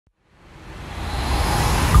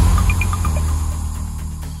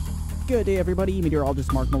Good day, everybody.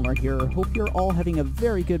 Meteorologist Mark Muller here. Hope you're all having a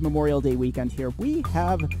very good Memorial Day weekend here. We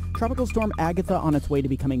have Tropical Storm Agatha on its way to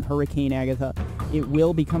becoming Hurricane Agatha. It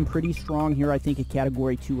will become pretty strong here, I think, a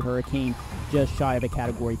Category 2 hurricane, just shy of a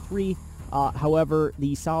Category 3. However,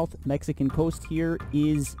 the South Mexican coast here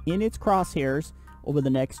is in its crosshairs over the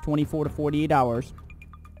next 24 to 48 hours,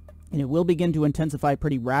 and it will begin to intensify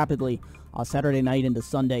pretty rapidly Saturday night into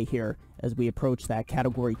Sunday here as we approach that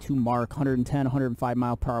Category 2 mark. 110, 105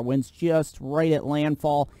 mile per hour winds just right at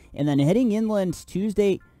landfall, and then heading inland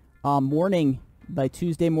Tuesday morning. By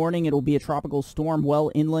Tuesday morning, it'll be a tropical storm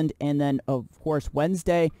well inland, and then, of course,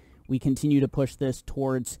 Wednesday, we continue to push this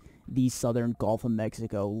towards the southern Gulf of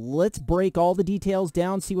Mexico. Let's break all the details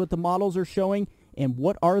down, see what the models are showing, and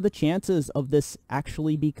what are the chances of this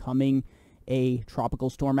actually becoming a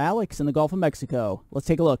tropical storm Alex in the Gulf of Mexico. Let's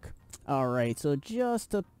take a look. All right, so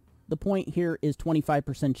the point here is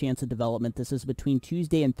 25% chance of development. This is between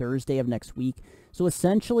Tuesday and Thursday of next week. So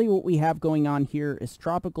essentially what we have going on here is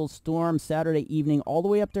tropical storm Saturday evening all the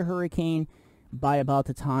way up to hurricane by about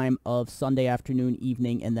the time of Sunday afternoon,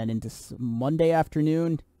 evening, and then into Monday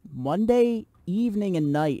afternoon. Monday evening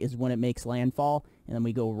and night is when it makes landfall, and then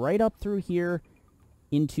we go right up through here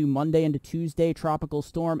into Monday into Tuesday, tropical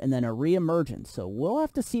storm, and then a reemergence. So we'll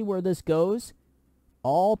have to see where this goes.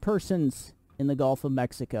 All persons in the Gulf of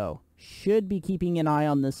Mexico should be keeping an eye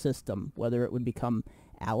on this system. Whether it would become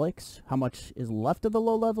Alex, how much is left of the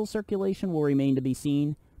low-level circulation will remain to be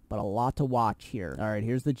seen, but a lot to watch here. All right,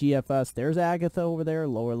 here's the GFS. There's Agatha over there,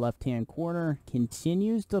 lower left-hand corner.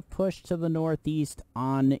 Continues to push to the northeast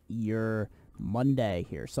on your Monday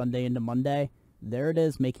here, Sunday into Monday. There it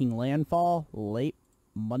is, making landfall late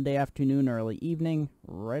Monday afternoon, early evening,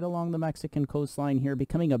 right along the Mexican coastline here,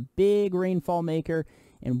 becoming a big rainfall maker.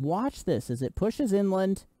 And watch this, as it pushes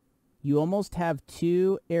inland, you almost have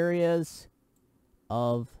two areas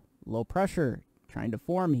of low pressure trying to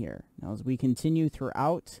form here. Now, as we continue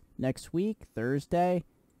throughout next week, Thursday,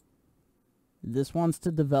 this wants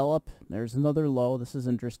to develop. There's another low. This is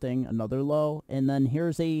interesting. Another low. And then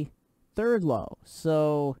here's a third low.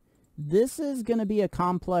 So this is going to be a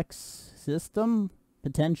complex system.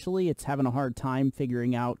 Potentially, it's having a hard time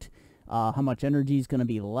figuring out how much energy is going to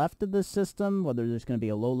be left of this system, whether there's going to be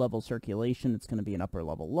a low-level circulation, it's going to be an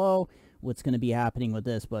upper-level low, what's going to be happening with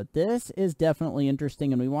this. But this is definitely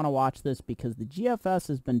interesting, and we want to watch this because the GFS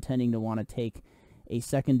has been tending to want to take a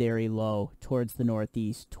secondary low towards the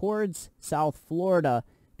northeast, towards South Florida,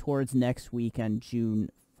 towards next weekend, June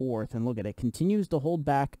 4th. And look at it, continues to hold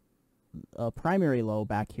back a primary low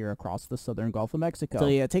back here across the southern Gulf of Mexico. So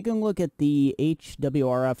yeah, taking a look at the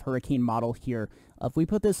HWRF hurricane model here. If we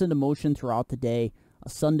put this into motion throughout the day,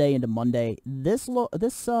 Sunday into Monday, this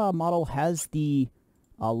model has the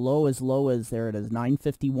low as, there it is,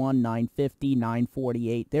 951, 950,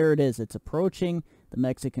 948. There it is. It's approaching the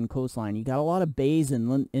Mexican coastline. You got a lot of bays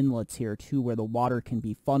and inlets here too where the water can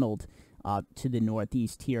be funneled to the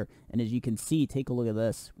northeast here. And as you can see, take a look at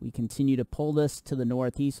this. We continue to pull this to the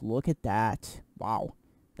northeast. Look at that. Wow.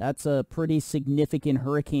 That's a pretty significant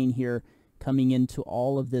hurricane here coming into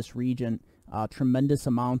all of this region. Tremendous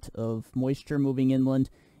amount of moisture moving inland.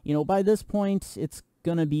 You know, by this point, it's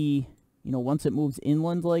going to be, you know, once it moves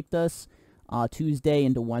inland like this, Tuesday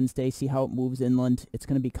into Wednesday, see how it moves inland. It's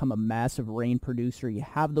going to become a massive rain producer. You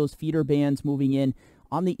have those feeder bands moving in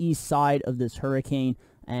on the east side of this hurricane.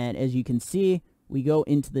 And as you can see, we go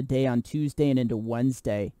into the day on Tuesday and into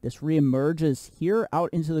Wednesday. This reemerges here out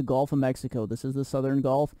into the Gulf of Mexico. This is the southern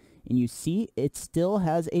Gulf. And you see it still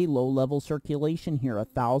has a low-level circulation here,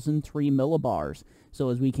 1,003 millibars. So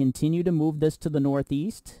as we continue to move this to the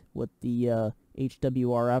northeast, what the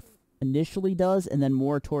HWRF initially does, and then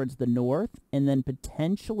more towards the north, and then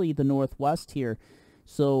potentially the northwest here.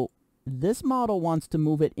 So this model wants to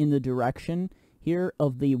move it in the direction here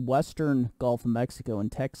of the western Gulf of Mexico,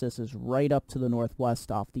 and Texas is right up to the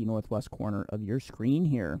northwest off the northwest corner of your screen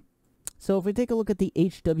here. So if we take a look at the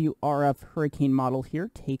HWRF hurricane model here,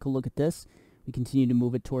 take a look at this. We continue to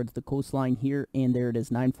move it towards the coastline here, and there it is,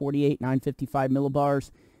 948, 955 millibars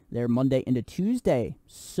there Monday into Tuesday.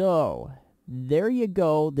 So there you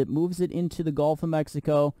go. That moves it into the Gulf of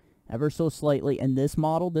Mexico ever so slightly. And this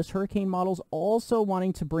model, this hurricane model, is also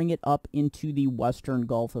wanting to bring it up into the western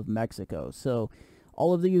Gulf of Mexico. So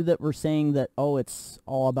all of you that were saying that, oh, it's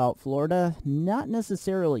all about Florida, not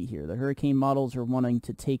necessarily here. The hurricane models are wanting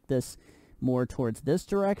to take this more towards this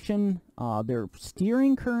direction. Their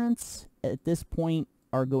steering currents at this point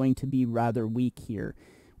are going to be rather weak here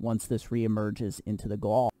once this reemerges into the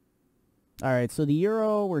Gulf. All right, so the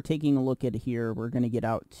Euro, we're taking a look at here. We're going to get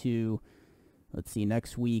out to Let's see,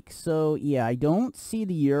 next week. So, yeah, I don't see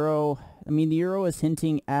the Euro. I mean, the Euro is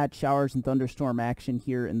hinting at showers and thunderstorm action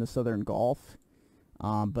here in the southern Gulf.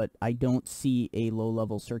 But I don't see a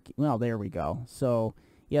low-level circuit. Well, there we go. So,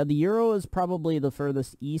 yeah, the Euro is probably the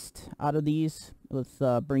furthest east out of these, with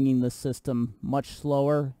bringing the system much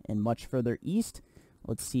slower and much further east.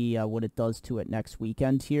 Let's see what it does to it next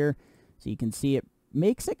weekend here. So you can see it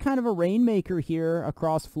makes it kind of a rainmaker here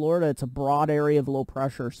across Florida. It's a broad area of low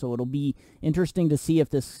pressure, so it'll be interesting to see if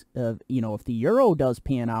this, if the Euro does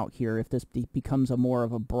pan out here, if this becomes a more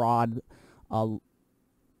of a broad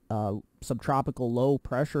subtropical low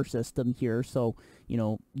pressure system here. So,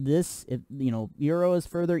 Euro is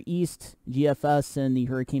further east, GFS and the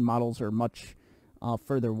hurricane models are much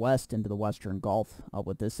further west into the western Gulf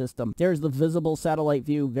with this system. There's the visible satellite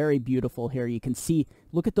view, very beautiful here. You can see,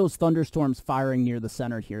 look at those thunderstorms firing near the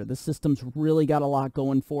center here. This system's really got a lot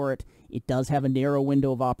going for it. It does have a narrow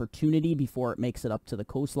window of opportunity before it makes it up to the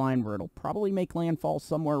coastline, where it'll probably make landfall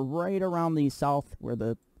somewhere right around the south, where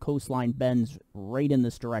the coastline bends right in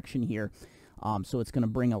this direction here. So it's going to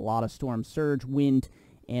bring a lot of storm surge, wind,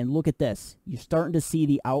 and look at this. You're starting to see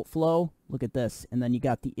the outflow. Look at this. And then you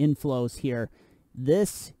got the inflows here.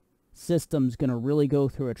 This system's going to really go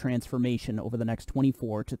through a transformation over the next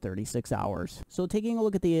 24 to 36 hours. So taking a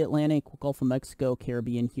look at the Atlantic, Gulf of Mexico,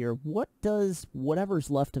 Caribbean here, what does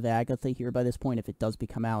whatever's left of Agatha here by this point, if it does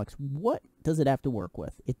become Alex, what does it have to work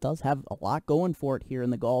with? It does have a lot going for it here in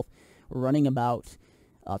the Gulf. We're running about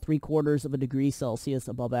 3/4 of a degree Celsius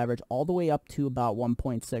above average, all the way up to about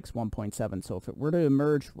 1.6, 1.7. So if it were to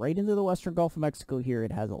emerge right into the western Gulf of Mexico here,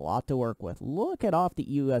 it has a lot to work with. Look at off the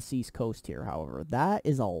U.S. East Coast here, however. That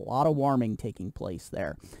is a lot of warming taking place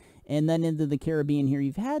there. And then into the Caribbean here,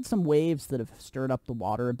 you've had some waves that have stirred up the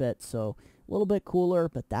water a bit, so a little bit cooler,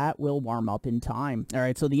 but that will warm up in time. All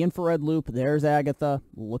right, so the infrared loop, there's Agatha.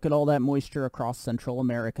 Look at all that moisture across Central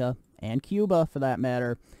America, and Cuba for that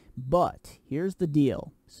matter. But here's the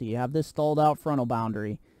deal. So you have this stalled out frontal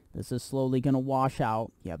boundary. This is slowly going to wash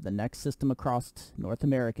out. You have the next system across North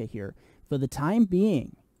America here. For the time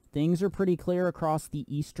being, things are pretty clear across the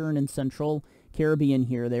eastern and central Caribbean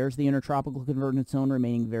here. There's the intertropical convergence zone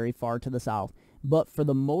remaining very far to the south. But for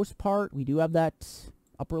the most part, we do have that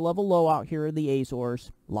upper level low out here in the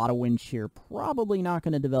Azores. A lot of wind shear. Probably not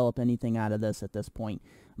going to develop anything out of this at this point.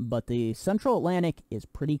 But the central Atlantic is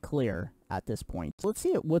pretty clear at this point. So let's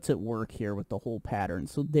see what's at work here with the whole pattern.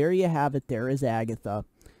 So there you have it. There is Agatha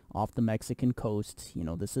off the Mexican coast.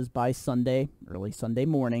 This is by Sunday, early Sunday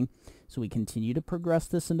morning. So we continue to progress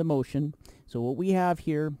this into motion. So what we have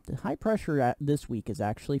here, the high pressure this week is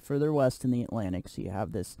actually further west in the Atlantic. So you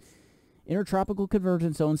have this intertropical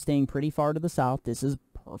convergence zone staying pretty far to the south. This is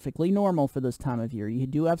perfectly normal for this time of year. You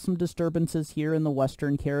do have some disturbances here in the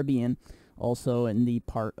western Caribbean, also in the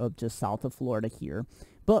part of just south of Florida here.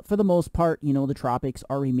 But for the most part, the tropics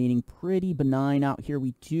are remaining pretty benign out here.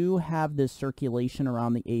 We do have this circulation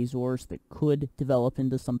around the Azores that could develop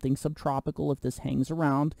into something subtropical if this hangs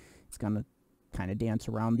around. It's going to kind of dance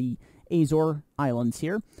around the Azore Islands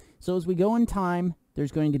here. So as we go in time,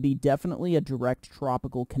 there's going to be definitely a direct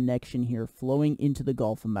tropical connection here flowing into the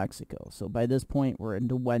Gulf of Mexico. So by this point, we're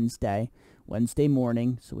into Wednesday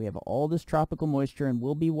morning. So we have all this tropical moisture, and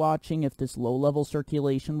we'll be watching if this low-level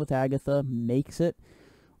circulation with Agatha makes it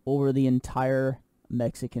over the entire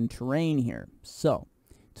Mexican terrain here. So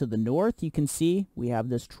to the north, you can see we have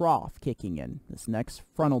this trough kicking in, this next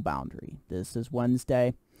frontal boundary. This is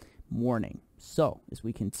Wednesday morning. So as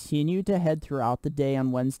we continue to head throughout the day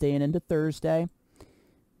on Wednesday and into Thursday,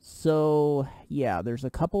 so yeah, there's a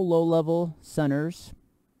couple low-level centers,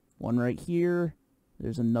 one right here.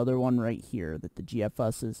 There's another one right here that the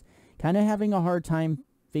GFS is kind of having a hard time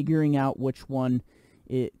figuring out which one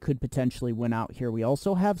it could potentially win out here. We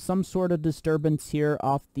also have some sort of disturbance here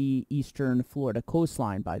off the eastern Florida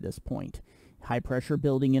coastline by this point. High pressure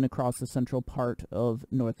building in across the central part of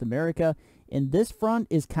North America, and this front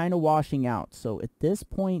is kind of washing out. So at this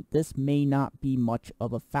point, this may not be much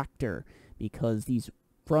of a factor, because these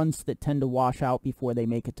fronts that tend to wash out before they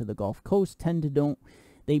make it to the Gulf Coast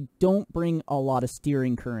don't bring a lot of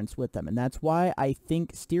steering currents with them. And that's why I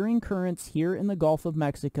think steering currents here in the Gulf of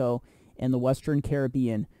Mexico and the Western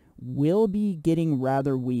Caribbean will be getting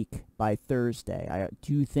rather weak by Thursday. I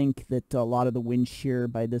do think that a lot of the wind shear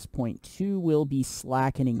by this point too will be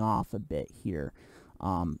slackening off a bit here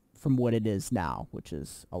from what it is now, which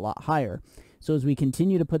is a lot higher. So as we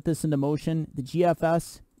continue to put this into motion, the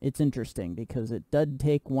GFS, it's interesting because it does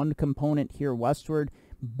take one component here westward,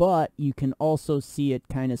 but you can also see it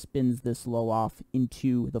kind of spins this low off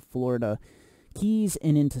into the Florida Keys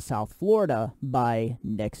and into South Florida by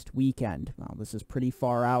next weekend. Well, this is pretty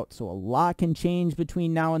far out, so a lot can change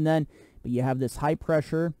between now and then. But you have this high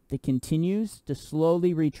pressure that continues to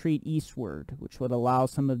slowly retreat eastward, which would allow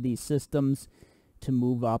some of these systems to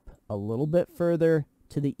move up a little bit further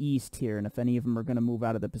to the east here. And if any of them are going to move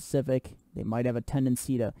out of the Pacific, they might have a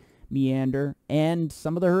tendency to meander. And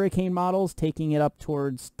some of the hurricane models taking it up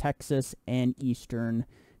towards Texas and eastern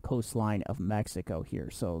coastline of Mexico here.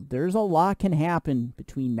 So there's a lot can happen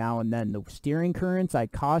between now and then. The steering currents, I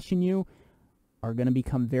caution you, are going to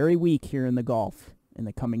become very weak here in the Gulf in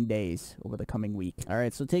the coming days, over the coming week. All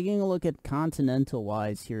right, so taking a look at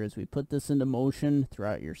continental-wise here as we put this into motion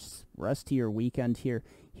throughout your rest of your weekend here.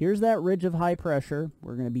 Here's that ridge of high pressure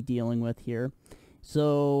we're going to be dealing with here.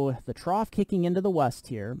 So the trough kicking into the west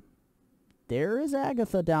here. There is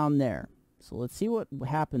Agatha down there. So let's see what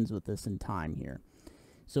happens with this in time here.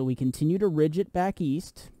 So we continue to ridge it back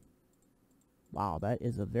east. Wow, that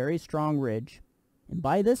is a very strong ridge. And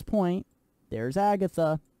by this point, there's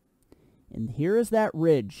Agatha. And here is that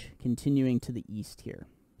ridge continuing to the east here.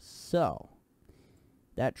 So,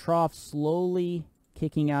 that trough slowly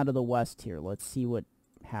kicking out of the west here. Let's see what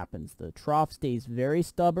happens. The trough stays very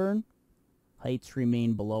stubborn. Heights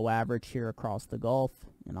remain below average here across the Gulf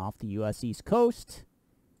and off the U.S. East Coast.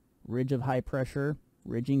 Ridge of high pressure.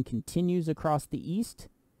 Ridging continues across the east.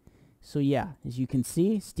 So yeah, as you can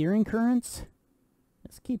see, steering currents,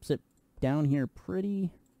 this keeps it down here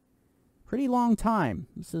pretty long time.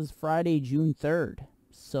 This is Friday, June 3rd.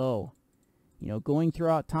 So, you know, going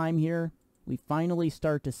throughout time here, we finally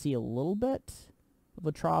start to see a little bit of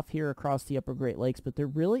a trough here across the upper Great Lakes, but there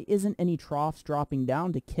really isn't any troughs dropping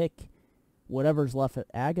down to kick whatever's left at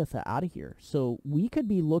Agatha out of here. So we could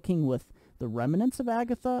be looking with the remnants of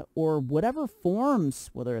Agatha or whatever forms,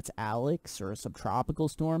 whether it's Alex or a subtropical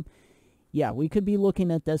storm. Yeah, we could be looking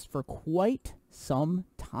at this for quite some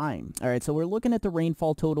time. All right, so we're looking at the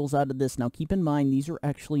rainfall totals out of this. Now, keep in mind, these are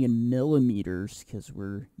actually in millimeters because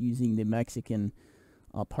we're using the Mexican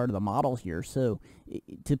part of the model here. So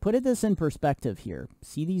to put this in perspective here,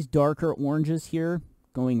 see these darker oranges here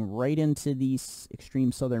going right into these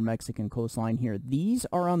extreme southern Mexican coastline here. These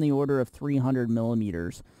are on the order of 300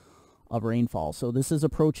 millimeters of rainfall. So this is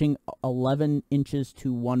approaching 11 inches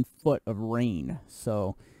to 1 foot of rain.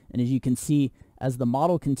 So, and as you can see, as the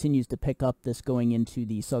model continues to pick up this going into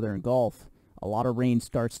the southern Gulf, a lot of rain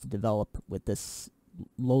starts to develop with this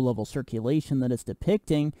low-level circulation that it's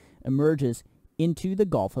depicting emerges into the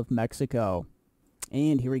Gulf of Mexico.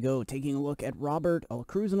 And here we go, taking a look at Robert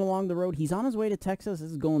cruising along the road. He's on his way to Texas.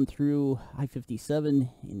 This is going through I-57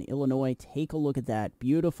 in Illinois. Take a look at that.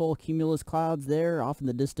 Beautiful cumulus clouds there off in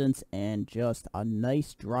the distance and just a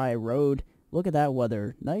nice dry road. Look at that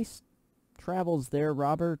weather. Nice travels there,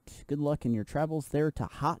 Robert. Good luck in your travels there to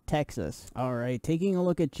hot Texas. All right, taking a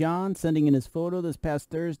look at John, sending in his photo this past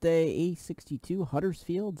Thursday, A62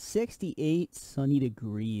 Huddersfield, 68 sunny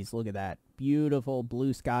degrees. Look at that. Beautiful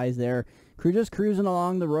blue skies there. Just cruising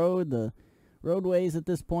along the road, the roadways at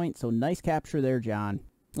this point. So nice capture there, John.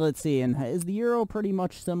 Let's see, and is the Euro pretty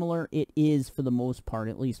much similar? It is for the most part,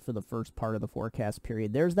 at least for the first part of the forecast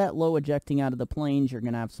period. There's that low ejecting out of the plains. You're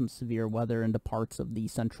going to have some severe weather into parts of the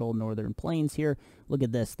central northern plains here. Look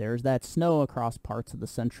at this. There's that snow across parts of the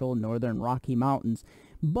central northern Rocky Mountains.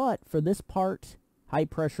 But for this part, high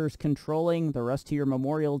pressures controlling the rest of your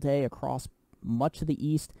Memorial Day across much of the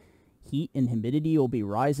east. Heat and humidity will be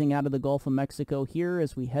rising out of the Gulf of Mexico here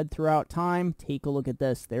as we head throughout time. Take a look at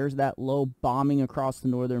this. There's that low bombing across the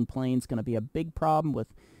northern plains. Going to be a big problem with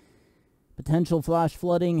potential flash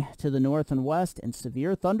flooding to the north and west and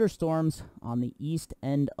severe thunderstorms on the east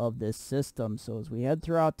end of this system. So as we head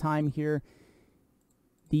throughout time here,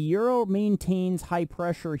 the Euro maintains high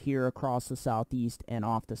pressure here across the southeast and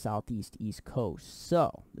off the southeast east coast.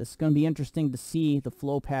 So this is going to be interesting to see the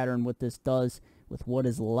flow pattern, what this does with what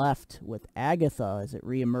is left with Agatha as it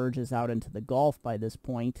reemerges out into the Gulf by this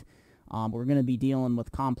point. We're going to be dealing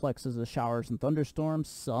with complexes of showers and thunderstorms.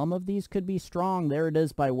 Some of these could be strong. There it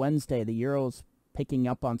is by Wednesday. The Euro's picking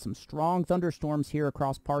up on some strong thunderstorms here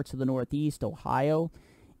across parts of the Northeast, Ohio,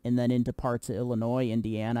 and then into parts of Illinois,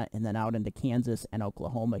 Indiana, and then out into Kansas and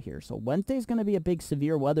Oklahoma here. So Wednesday's going to be a big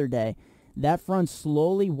severe weather day. That front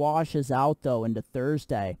slowly washes out, though, into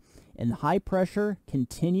Thursday. And high pressure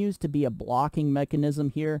continues to be a blocking mechanism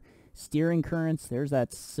here. Steering currents, there's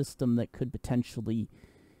that system that could potentially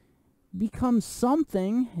become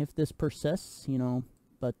something if this persists, you know.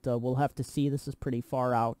 But we'll have to see. This is pretty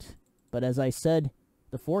far out. But as I said,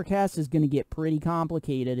 the forecast is going to get pretty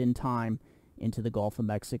complicated in time into the Gulf of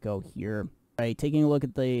Mexico here. All right, taking a look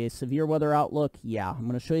at the severe weather outlook. Yeah, I'm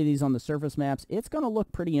going to show you these on the surface maps. It's going to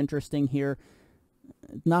look pretty interesting here.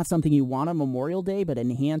 not something you want on Memorial Day, but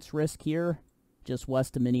enhanced risk here just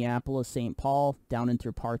west of Minneapolis, St. Paul, down in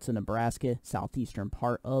through parts of Nebraska, southeastern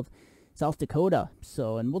part of South Dakota.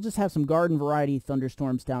 So, and we'll just have some garden variety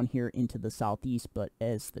thunderstorms down here into the southeast, but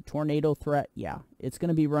as the tornado threat, yeah, it's going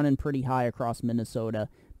to be running pretty high across Minnesota,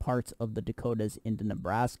 parts of the Dakotas into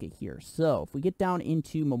Nebraska here. So, if we get down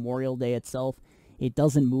into Memorial Day itself, it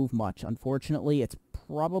doesn't move much. Unfortunately, it's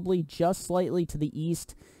probably just slightly to the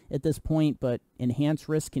east at this point, but enhanced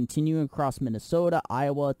risk continuing across Minnesota,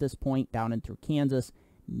 Iowa at this point, down and through Kansas.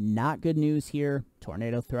 Not good news here.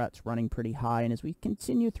 Tornado threats running pretty high, and as we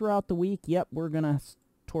continue throughout the week, yep, we're going to,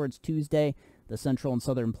 towards Tuesday, the central and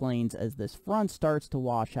southern plains, as this front starts to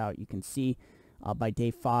wash out. You can see by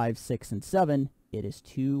day 5, 6, and 7, it is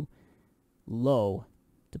too low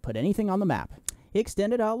to put anything on the map.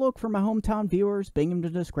 Extended outlook for my hometown viewers,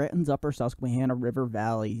 Binghamton to Scranton's Upper Susquehanna River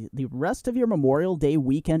Valley. The rest of your Memorial Day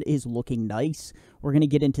weekend is looking nice. We're going to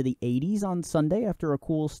get into the 80s on Sunday after a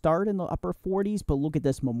cool start in the upper 40s, but look at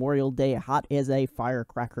this Memorial Day, hot as a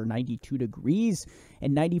firecracker, 92 degrees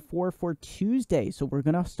and 94 for Tuesday. So we're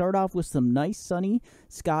going to start off with some nice sunny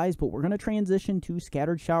skies, but we're going to transition to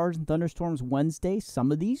scattered showers and thunderstorms Wednesday.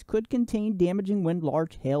 Some of these could contain damaging wind,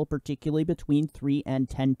 large hail, particularly between 3 and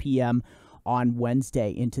 10 p.m. on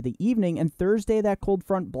Wednesday into the evening, and Thursday that cold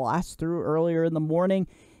front blasts through earlier in the morning.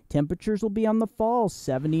 Temperatures will be on the fall,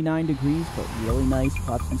 79 degrees, but really nice.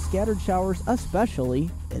 We'll have some scattered showers, especially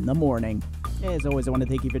in the morning. As always, I want to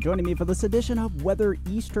thank you for joining me for this edition of Weather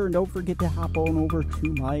Eastern. Don't forget to hop on over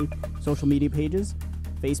to my social media pages.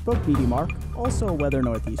 Facebook, Media Mark, also Weather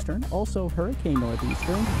Northeastern, also Hurricane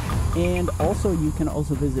Northeastern, and also you can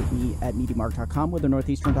also visit me at MediaMark.com,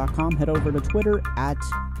 WeatherNortheastern.com. Head over to Twitter at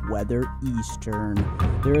Weather Eastern.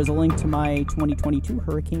 There is a link to my 2022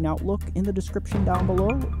 Hurricane Outlook in the description down below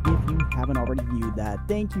if you haven't already viewed that.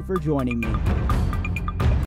 Thank you for joining me.